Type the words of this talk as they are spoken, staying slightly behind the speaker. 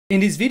In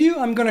this video,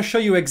 I'm going to show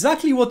you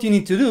exactly what you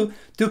need to do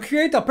to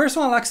create a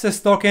personal access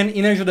token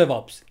in Azure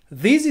DevOps.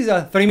 This is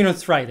a 3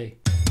 Minutes Friday.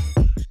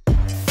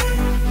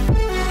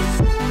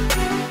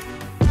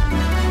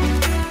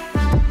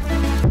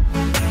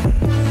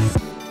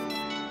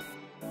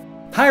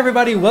 Hi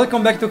everybody,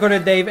 welcome back to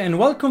CoderDave and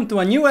welcome to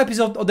a new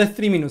episode of the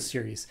 3 Minutes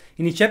series.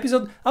 In each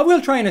episode, I will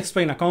try and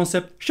explain a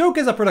concept,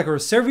 showcase a product or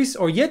service,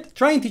 or yet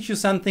try and teach you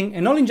something,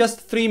 and all in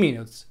just 3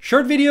 minutes.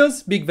 Short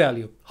videos, big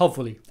value,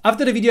 hopefully.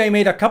 After the video I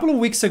made a couple of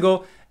weeks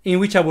ago, in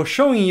which I was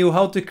showing you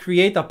how to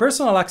create a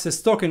personal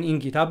access token in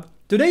GitHub,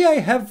 today I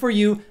have for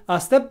you a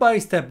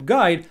step-by-step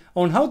guide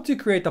on how to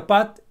create a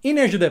path in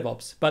Azure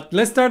DevOps. But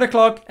let's start the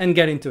clock and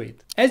get into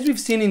it. As we've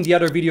seen in the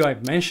other video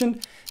I've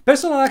mentioned,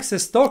 personal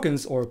access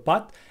tokens, or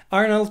PAT,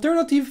 are an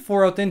alternative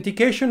for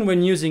authentication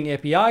when using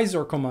APIs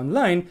or command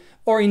line,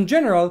 or in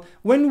general,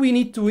 when we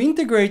need to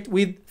integrate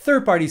with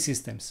third-party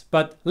systems.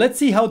 But let's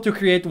see how to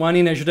create one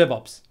in Azure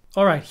DevOps.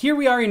 All right, here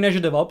we are in Azure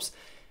DevOps.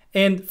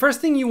 And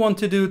first thing you want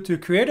to do to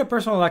create a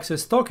personal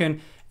access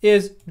token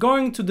is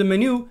going to the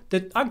menu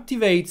that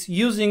activates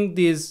using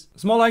this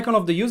small icon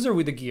of the user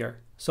with the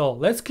gear. So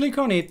let's click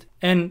on it.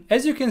 And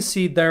as you can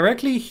see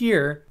directly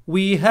here,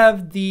 we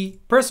have the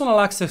personal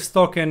access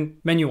token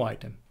menu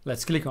item.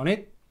 Let's click on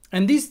it.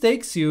 And this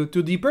takes you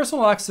to the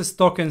personal access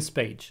tokens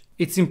page.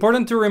 It's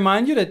important to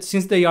remind you that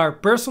since they are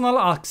personal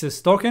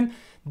access token,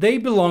 they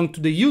belong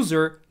to the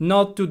user,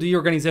 not to the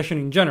organization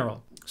in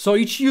general. So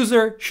each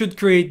user should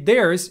create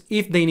theirs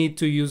if they need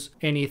to use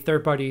any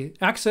third-party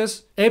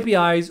access,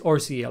 APIs, or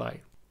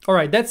CLI. All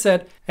right, that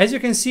said, as you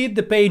can see,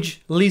 the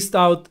page lists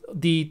out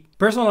the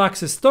personal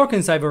access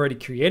tokens I've already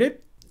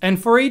created. And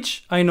for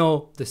each, I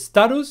know the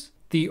status,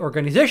 the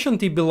organization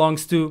it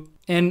belongs to,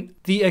 and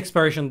the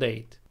expiration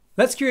date.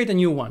 Let's create a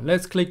new one.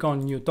 Let's click on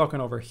new token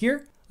over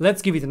here.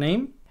 Let's give it a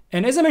name.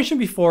 And as I mentioned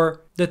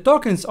before, the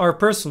tokens are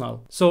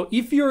personal. So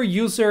if your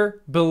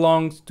user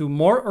belongs to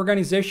more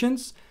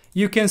organizations,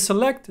 you can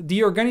select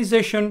the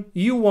organization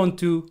you want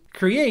to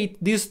create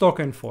this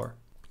token for.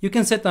 You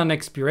can set an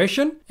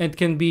expiration. It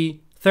can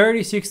be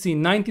 30, 60,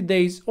 90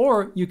 days,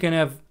 or you can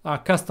have a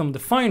custom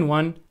defined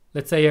one.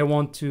 Let's say I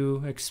want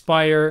to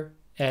expire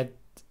at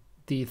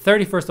the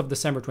 31st of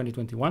December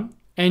 2021.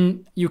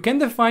 And you can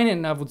define,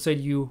 and I would say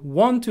you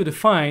want to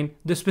define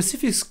the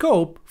specific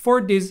scope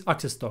for this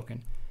access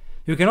token.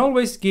 You can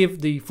always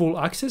give the full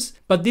access,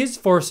 but this,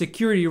 for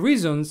security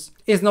reasons,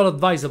 is not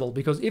advisable,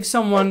 because if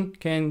someone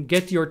can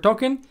get your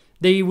token,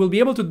 they will be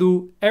able to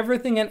do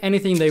everything and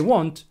anything they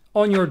want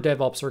on your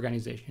DevOps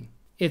organization.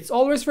 It's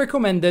always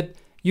recommended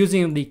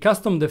using the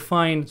custom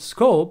defined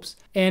scopes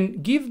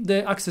and give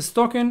the access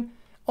token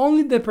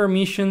only the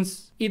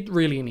permissions it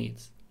really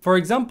needs. For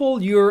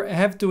example, you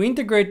have to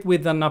integrate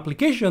with an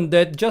application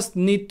that just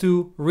need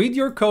to read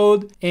your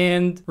code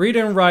and read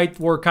and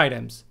write work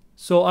items.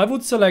 So I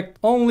would select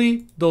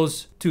only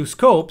those two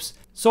scopes,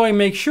 so I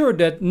make sure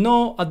that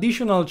no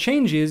additional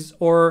changes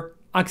or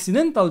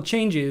accidental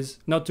changes,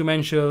 not to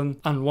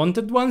mention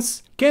unwanted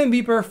ones, can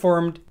be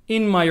performed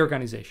in my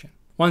organization.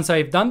 Once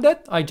I've done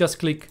that, I just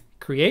click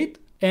create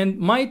and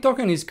my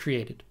token is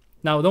created.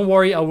 Now don't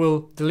worry, I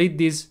will delete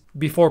this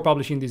before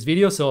publishing this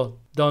video, so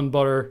don't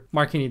bother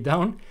marking it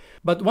down.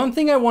 But one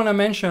thing I want to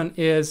mention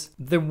is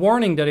the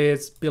warning that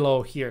is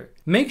below here.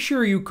 Make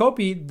sure you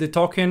copy the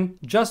token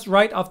just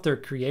right after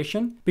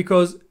creation,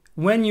 because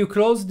when you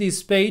close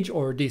this page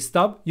or this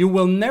tab, you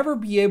will never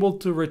be able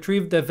to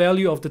retrieve the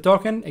value of the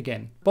token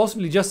again.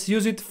 Possibly just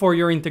use it for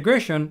your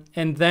integration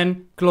and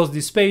then close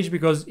this page,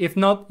 because if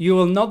not, you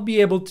will not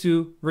be able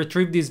to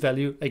retrieve this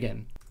value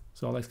again.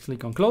 So let's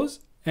click on close.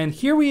 And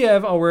here we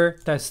have our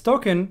test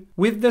token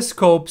with the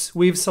scopes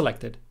we've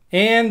selected.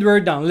 And we're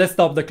done. Let's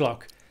stop the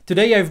clock.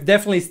 Today I've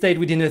definitely stayed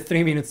within the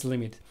 3 minutes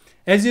limit.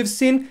 As you've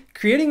seen,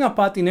 creating a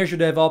path in Azure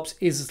DevOps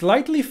is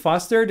slightly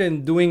faster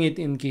than doing it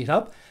in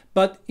GitHub,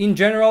 but in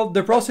general,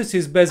 the process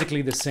is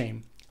basically the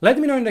same. Let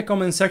me know in the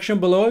comment section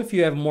below if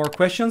you have more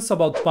questions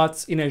about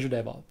paths in Azure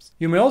DevOps.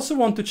 You may also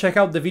want to check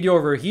out the video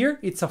over here.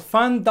 It's a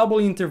fun double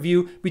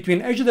interview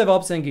between Azure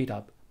DevOps and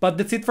GitHub. But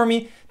that's it for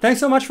me. Thanks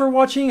so much for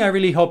watching. I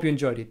really hope you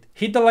enjoyed it.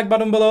 Hit the like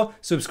button below,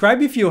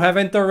 subscribe if you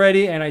haven't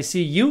already, and I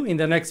see you in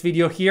the next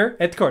video here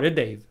at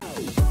CoderDave.